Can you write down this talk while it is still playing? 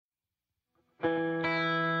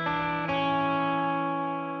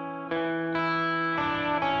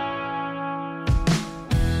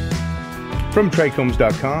From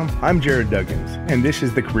TRICHOMES.com, I'm Jarod Duggins, and this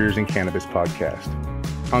is the Careers in Cannabis Podcast.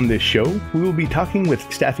 On this show, we will be talking with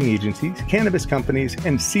staffing agencies, cannabis companies,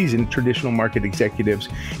 and seasoned traditional market executives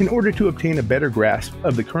in order to obtain a better grasp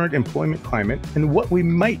of the current employment climate and what we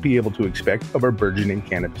might be able to expect of our burgeoning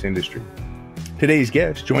cannabis industry. Today's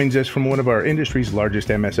guest joins us from one of our industry's largest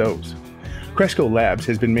MSOs. Cresco Labs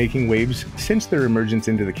has been making waves since their emergence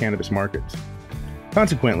into the cannabis markets.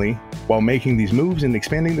 Consequently, while making these moves and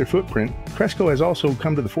expanding their footprint, Cresco has also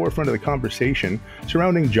come to the forefront of the conversation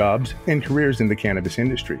surrounding jobs and careers in the cannabis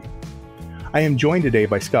industry. I am joined today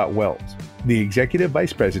by Scott Wells, the Executive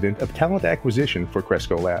Vice President of Talent Acquisition for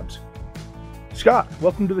Cresco Labs. Scott,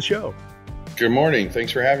 welcome to the show. Good morning.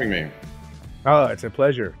 Thanks for having me. Oh, it's a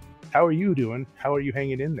pleasure. How are you doing? How are you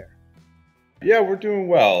hanging in there? Yeah, we're doing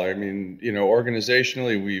well. I mean,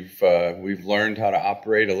 organizationally, we've learned how to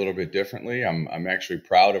operate a little bit differently. I'm actually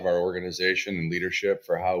proud of our organization and leadership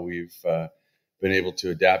for how we've been able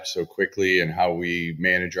to adapt so quickly and how we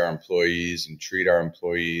manage our employees and treat our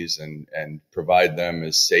employees and provide them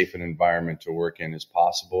as safe an environment to work in as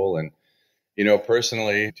possible. And,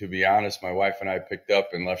 personally, to be honest, my wife and I picked up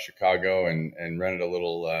and left Chicago and rented a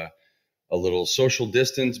little social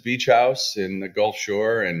distance beach house in the Gulf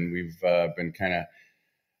Shore. And we've been kind of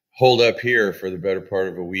holed up here for the better part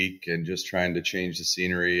of a week and just trying to change the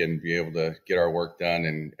scenery and be able to get our work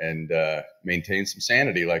done and maintain some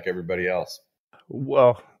sanity like everybody else.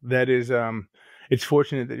 Well, that is, it's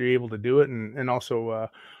fortunate that you're able to do it and also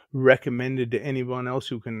recommended to anyone else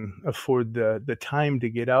who can afford the time to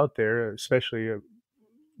get out there, especially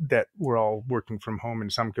that we're all working from home in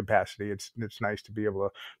some capacity. It's nice to be able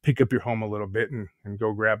to pick up your home a little bit and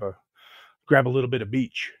go grab a little bit of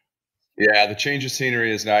beach. Yeah, the change of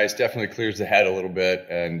scenery is nice. Definitely clears the head a little bit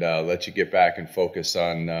and lets you get back and focus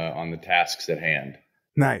on the tasks at hand.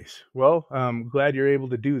 Nice. Well, I'm glad you're able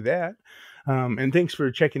to do that. And thanks for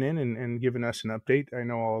checking in and giving us an update. I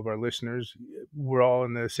know all of our listeners, we're all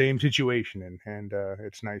in the same situation and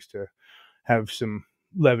it's nice to have some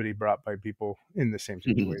levity brought by people in the same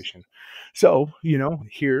situation. So,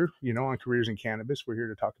 here, on Careers in Cannabis, we're here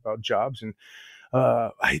to talk about jobs. And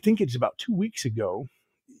I think it's about 2 weeks ago,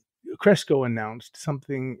 Cresco announced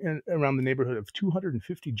something around the neighborhood of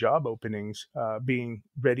 250 job openings being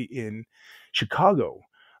ready in Chicago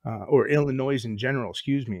or Illinois in general,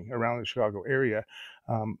 around the Chicago area.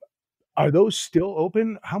 Are those still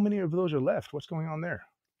open? How many of those are left? What's going on there?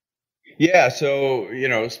 Yeah, so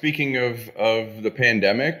speaking of the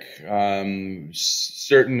pandemic,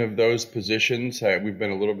 certain of those positions we've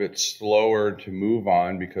been a little bit slower to move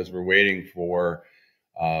on because we're waiting for,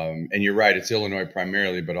 and you're right, it's Illinois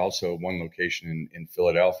primarily, but also one location in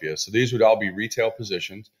Philadelphia. So these would all be retail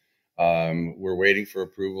positions. We're waiting for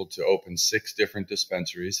approval to open 6 different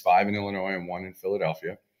dispensaries, 5 in Illinois and 1 in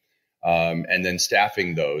Philadelphia. And then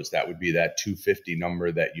staffing those, that would be that 250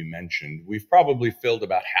 number that you mentioned. We've probably filled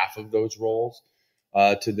about half of those roles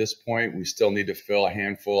to this point. We still need to fill a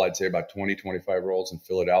handful, I'd say about 20, 25 roles in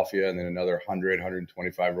Philadelphia, and then another 100,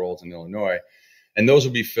 125 roles in Illinois. And those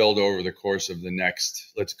will be filled over the course of the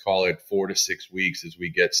next, let's call it 4 to 6 weeks as we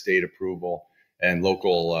get state approval and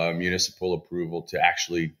local municipal approval to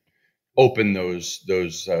actually open those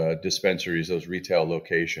dispensaries, those retail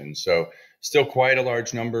locations. So still quite a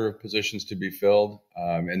large number of positions to be filled.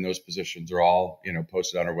 And those positions are all,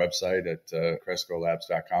 posted on our website at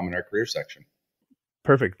crescolabs.com in our career section.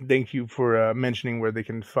 Perfect. Thank you for mentioning where they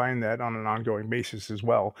can find that on an ongoing basis as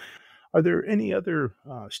well. Are there any other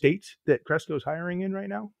states that Cresco is hiring in right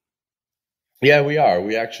now? Yeah, we are.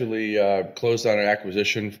 We actually closed on an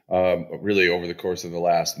acquisition really over the course of the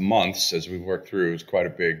last months as we've worked through. It was quite a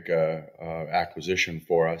big acquisition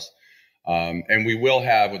for us. And we will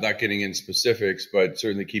have, without getting in specifics, but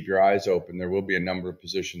certainly keep your eyes open. There will be a number of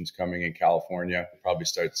positions coming in California. We'll probably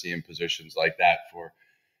start seeing positions like that for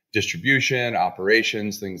distribution,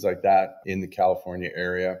 operations, things like that in the California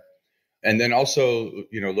area. And then also,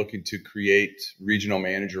 looking to create regional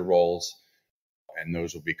manager roles. And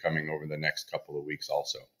those will be coming over the next couple of weeks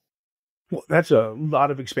also. Well, that's a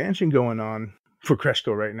lot of expansion going on for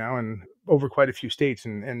Cresco right now and over quite a few states.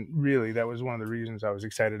 And really, that was one of the reasons I was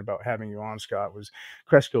excited about having you on, Scott, was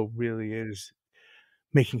Cresco really is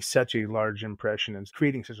making such a large impression and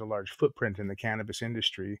creating such a large footprint in the cannabis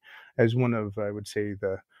industry as one of, I would say,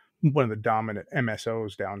 one of the dominant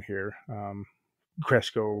MSOs down here.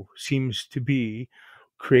 Cresco seems to be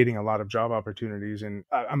creating a lot of job opportunities. And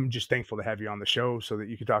I'm just thankful to have you on the show so that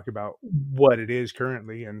you can talk about what it is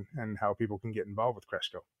currently and how people can get involved with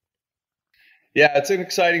Cresco. Yeah, it's an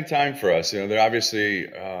exciting time for us. They're obviously,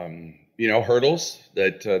 hurdles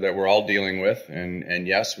that we're all dealing with, and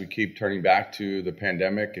yes, we keep turning back to the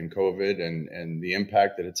pandemic and COVID and the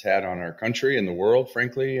impact that it's had on our country and the world,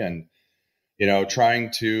 frankly, and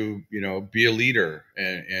trying to be a leader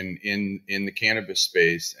in the cannabis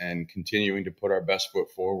space and continuing to put our best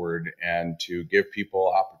foot forward and to give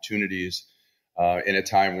people opportunities in a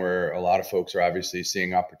time where a lot of folks are obviously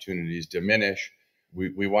seeing opportunities diminish.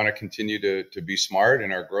 We want to continue to be smart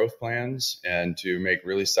in our growth plans and to make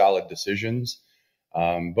really solid decisions.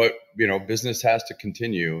 But business has to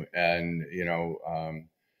continue, and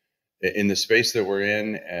in the space that we're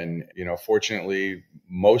in, and fortunately,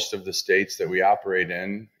 most of the states that we operate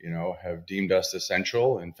in, have deemed us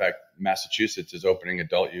essential. In fact, Massachusetts is opening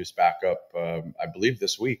adult use back up, I believe,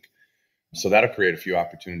 this week. So that'll create a few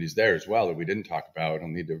opportunities there as well that we didn't talk about. I'll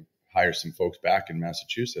need to hire some folks back in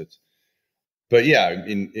Massachusetts. But yeah,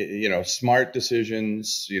 smart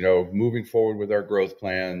decisions, moving forward with our growth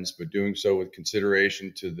plans, but doing so with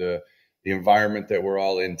consideration to the environment that we're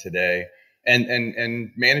all in today,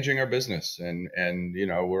 and managing our business. And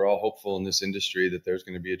we're all hopeful in this industry that there's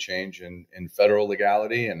going to be a change in federal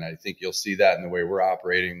legality. And I think you'll see that in the way we're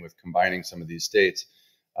operating with combining some of these states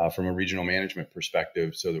from a regional management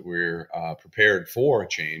perspective, so that we're prepared for a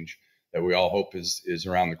change that we all hope is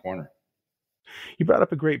around the corner. You brought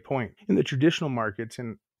up a great point. In the traditional markets,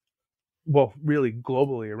 and well, really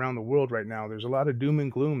globally around the world right now, there's a lot of doom and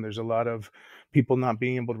gloom. There's a lot of people not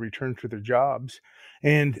being able to return to their jobs.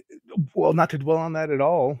 And well, not to dwell on that at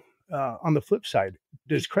all, on the flip side,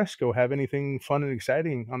 does Cresco have anything fun and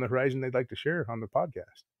exciting on the horizon they'd like to share on the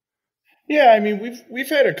podcast? Yeah, I mean, we've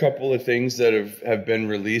had a couple of things that have been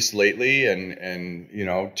released lately, and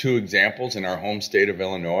two examples in our home state of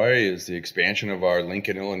Illinois is the expansion of our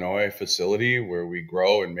Lincoln, Illinois facility where we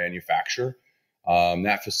grow and manufacture.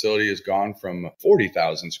 That facility has gone from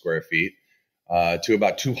 40,000 square feet to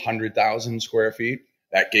about 200,000 square feet.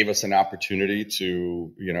 That gave us an opportunity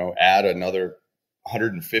to add another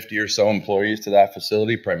 150 or so employees to that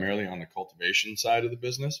facility, primarily on the cultivation side of the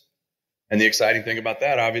business. And the exciting thing about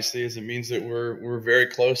that, obviously, is it means that we're very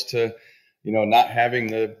close to, not having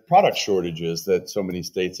the product shortages that so many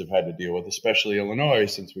states have had to deal with, especially Illinois,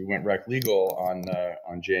 since we went rec legal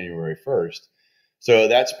on January 1st. So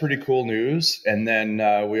that's pretty cool news. And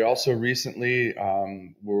then we also recently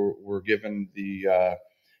were given the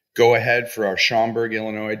go ahead for our Schaumburg,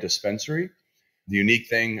 Illinois dispensary. The unique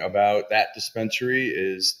thing about that dispensary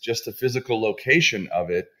is just the physical location of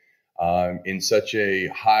it. In such a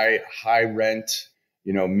high rent,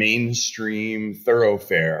 mainstream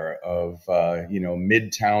thoroughfare of,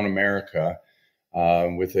 midtown America,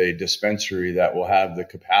 with a dispensary that will have the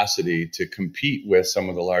capacity to compete with some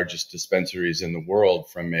of the largest dispensaries in the world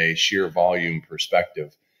from a sheer volume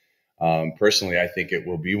perspective. Personally, I think it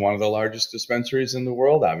will be one of the largest dispensaries in the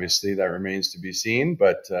world. Obviously, that remains to be seen,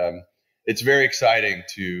 but it's very exciting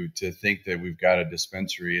to think that we've got a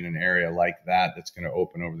dispensary in an area like that that's going to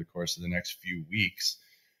open over the course of the next few weeks,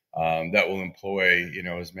 that will employ,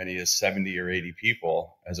 as many as 70 or 80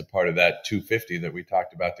 people as a part of that 250 that we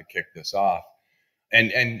talked about to kick this off.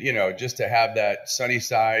 And just to have that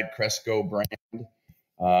Sunnyside Cresco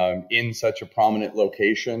brand in such a prominent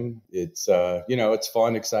location, it's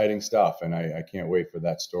fun, exciting stuff. And I can't wait for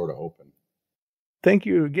that store to open. Thank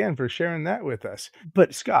you again for sharing that with us.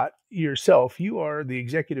 But Scott, yourself, you are the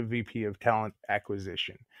Executive VP of Talent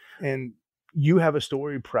Acquisition, and you have a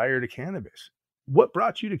story prior to cannabis. What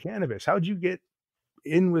brought you to cannabis? How'd you get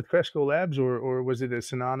in with Cresco Labs, or was it a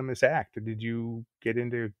synonymous act? Did you get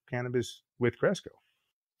into cannabis with Cresco?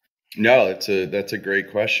 No, that's a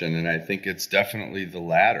great question, and I think it's definitely the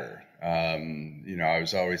latter. I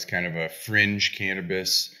was always kind of a fringe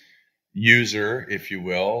cannabis user, if you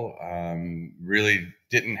will. Really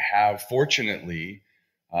didn't have, fortunately,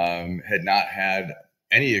 had not had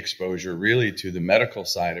any exposure really to the medical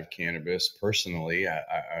side of cannabis personally.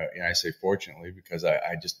 I say fortunately because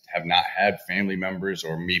I just have not had family members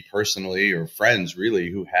or me personally or friends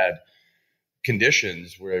really who had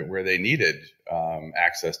conditions where they needed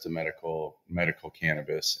access to medical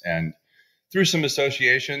cannabis. And through some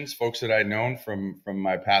associations, folks that I'd known from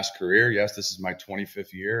my past career. Yes, this is my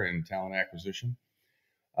 25th year in talent acquisition.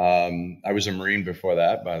 I was a Marine before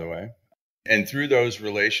that, by the way. And through those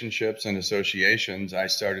relationships and associations, I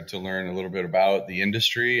started to learn a little bit about the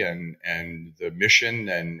industry and the mission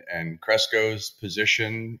and Cresco's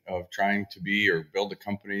position of trying to be or build a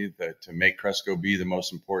company to make Cresco be the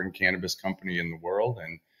most important cannabis company in the world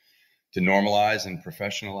and to normalize and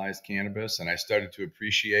professionalize cannabis. And I started to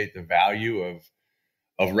appreciate the value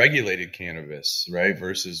of regulated cannabis, right?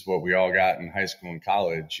 Versus what we all got in high school and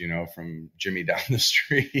college, from Jimmy down the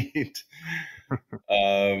street.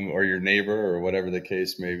 or your neighbor or whatever the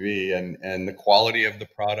case may be, and the quality of the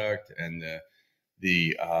product and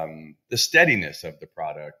the steadiness of the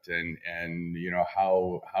product, and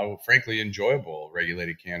how frankly enjoyable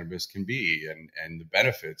regulated cannabis can be, and the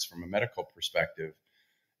benefits from a medical perspective.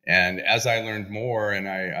 And as I learned more and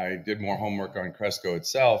I did more homework on Cresco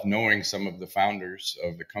itself, knowing some of the founders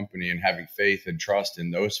of the company and having faith and trust in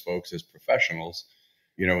those folks as professionals,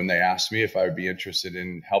 when they asked me if I would be interested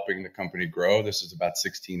in helping the company grow, this is about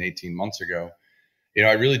 16, 18 months ago,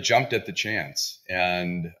 I really jumped at the chance.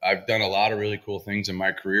 And I've done a lot of really cool things in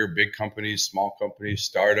my career, big companies, small companies,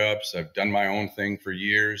 startups. I've done my own thing for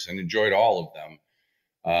years and enjoyed all of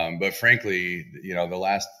them. But frankly, the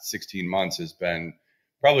last 16 months has been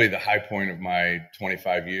probably the high point of my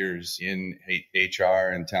 25 years in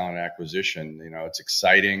HR and talent acquisition. It's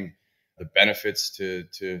exciting, the benefits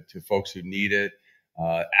to folks who need it,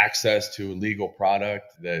 access to a legal product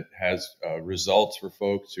that has results for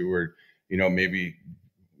folks who are, maybe,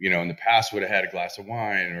 in the past would have had a glass of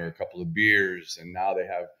wine or a couple of beers, and now they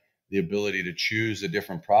have the ability to choose a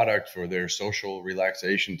different product for their social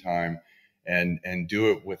relaxation time and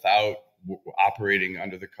do it without operating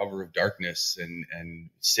under the cover of darkness and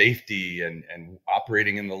safety and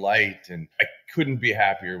operating in the light. And I couldn't be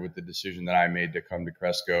happier with the decision that I made to come to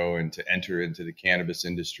Cresco and to enter into the cannabis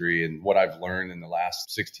industry. And what I've learned in the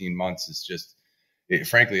last 16 months is just,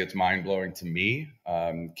 frankly, it's mind blowing to me.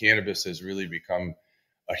 Cannabis has really become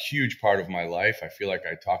a huge part of my life. I feel like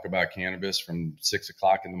I talk about cannabis from 6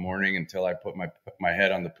 o'clock in the morning until I put my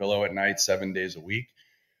head on the pillow at night, 7 days a week.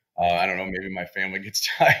 I don't know, maybe my family gets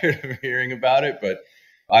tired of hearing about it, but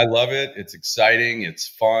I love it. It's exciting. It's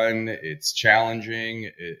fun. It's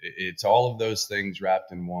challenging. It's all of those things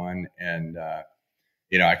wrapped in one. And,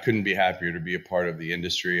 I couldn't be happier to be a part of the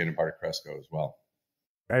industry and a part of Cresco as well.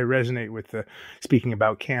 I resonate with the speaking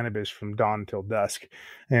about cannabis from dawn till dusk,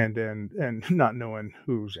 and not knowing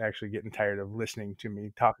who's actually getting tired of listening to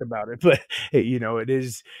me talk about it. But it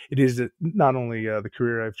is not only the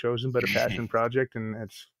career I've chosen, but a passion project, and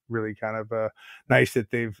it's really kind of nice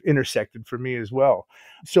that they've intersected for me as well.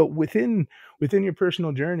 So within your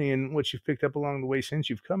personal journey and what you've picked up along the way since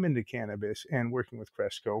you've come into cannabis and working with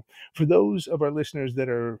Cresco, for those of our listeners that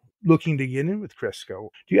are looking to get in with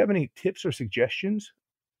Cresco, do you have any tips or suggestions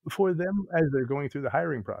for them as they're going through the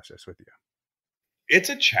hiring process with you? It's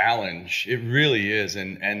a challenge. It really is.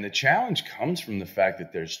 And the challenge comes from the fact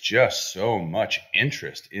that there's just so much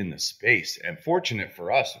interest in the space. And fortunate for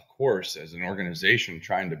us, of course, as an organization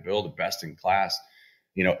trying to build a best in class,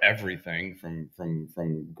 everything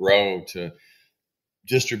from grow to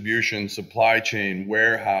distribution, supply chain,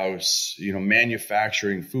 warehouse,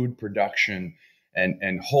 manufacturing, food production,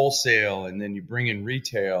 and wholesale, and then you bring in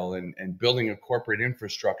retail and building a corporate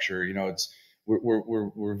infrastructure.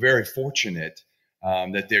 We're very fortunate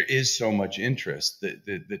that there is so much interest.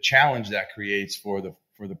 The challenge that creates for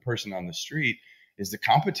the person on the street is the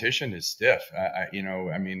competition is stiff. I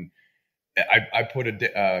put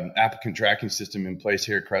a applicant tracking system in place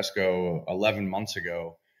here at Cresco 11 months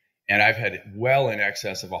ago, and I've had well in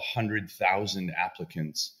excess of 100,000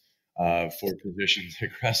 applicants for positions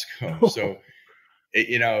at Cresco. So,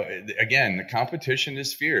 again, the competition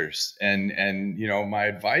is fierce, and my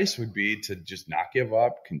advice would be to just not give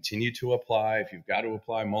up, continue to apply. If you've got to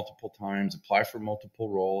apply multiple times, apply for multiple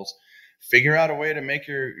roles, figure out a way to make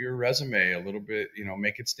your resume a little bit,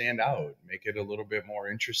 make it stand out, make it a little bit more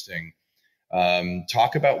interesting.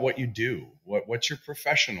 Talk about what you do, what's your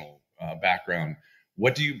professional background,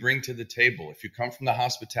 what do you bring to the table? If you come from the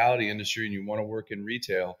hospitality industry and you want to work in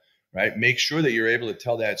retail, right? Make sure that you're able to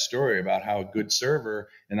tell that story about how a good server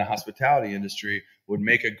in the hospitality industry would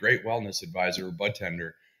make a great wellness advisor or bud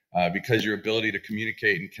tender, because your ability to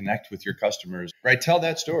communicate and connect with your customers, right? Tell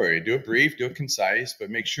that story. Do it brief, do it concise, but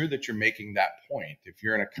make sure that you're making that point. If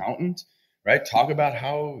you're an accountant, right? Talk about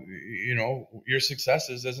how, your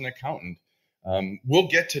successes as an accountant. We'll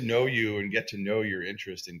get to know you and get to know your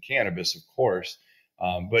interest in cannabis, of course.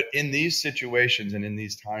 But in these situations and in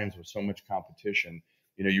these times with so much competition,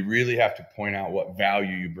 you really have to point out what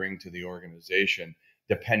value you bring to the organization,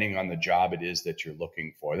 depending on the job it is that you're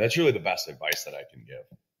looking for. That's really the best advice that I can give.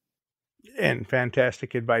 And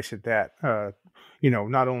fantastic advice at that.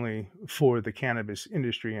 Not only for the cannabis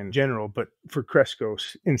industry in general, but for Cresco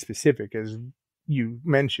in specific, as you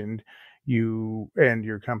mentioned, you and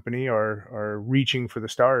your company are reaching for the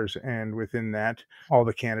stars. And within that, all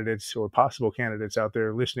the candidates or possible candidates out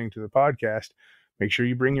there listening to the podcast, make sure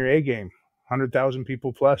you bring your A game. 100,000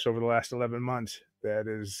 people plus over the last 11 months. That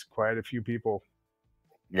is quite a few people.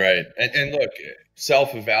 Right. And look,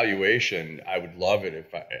 self-evaluation, I would love it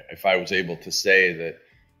if I was able to say that,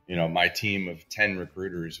 my team of 10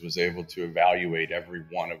 recruiters was able to evaluate every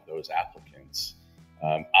one of those applicants.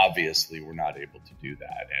 Obviously, we're not able to do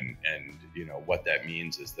that. And what that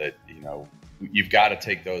means is that, you've got to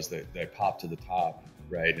take those that pop to the top,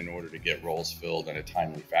 right, in order to get roles filled in a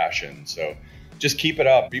timely fashion. So just keep it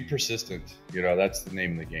up. Be persistent. That's the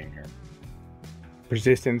name of the game here.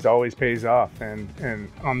 Persistence always pays off. And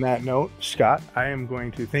on that note, Scott, I am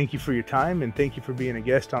going to thank you for your time and thank you for being a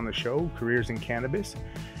guest on the show, Careers in Cannabis.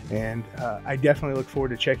 And I definitely look forward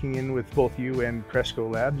to checking in with both you and Cresco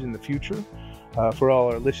Labs in the future. For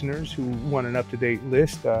all our listeners who want an up-to-date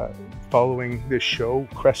list, following this show,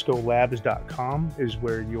 CrescoLabs.com is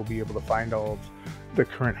where you'll be able to find all of the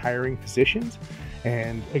current hiring positions.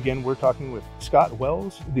 And again, we're talking with Scott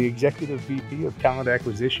Wells, the Executive VP of Talent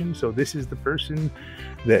Acquisition. So this is the person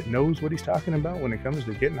that knows what he's talking about when it comes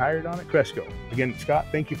to getting hired on at Cresco. Again, Scott,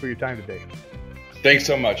 thank you for your time today. Thanks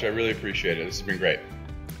so much. I really appreciate it. This has been great.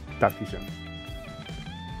 Talk to you soon.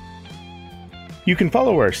 You can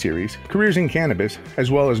follow our series, Careers in Cannabis,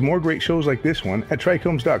 as well as more great shows like this one at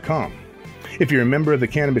TRICHOMES.com. If you're a member of the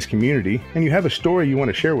cannabis community and you have a story you want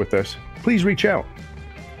to share with us, please reach out.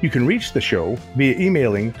 You can reach the show via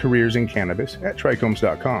emailing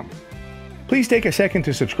careersincannabis@trichomes.com. Please take a second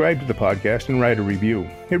to subscribe to the podcast and write a review.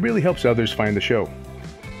 It really helps others find the show.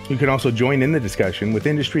 You can also join in the discussion with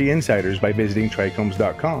industry insiders by visiting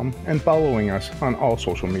trichomes.com and following us on all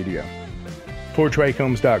social media. For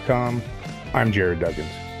trichomes.com, I'm Jarod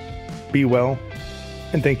Duggins. Be well,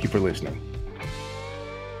 and thank you for listening.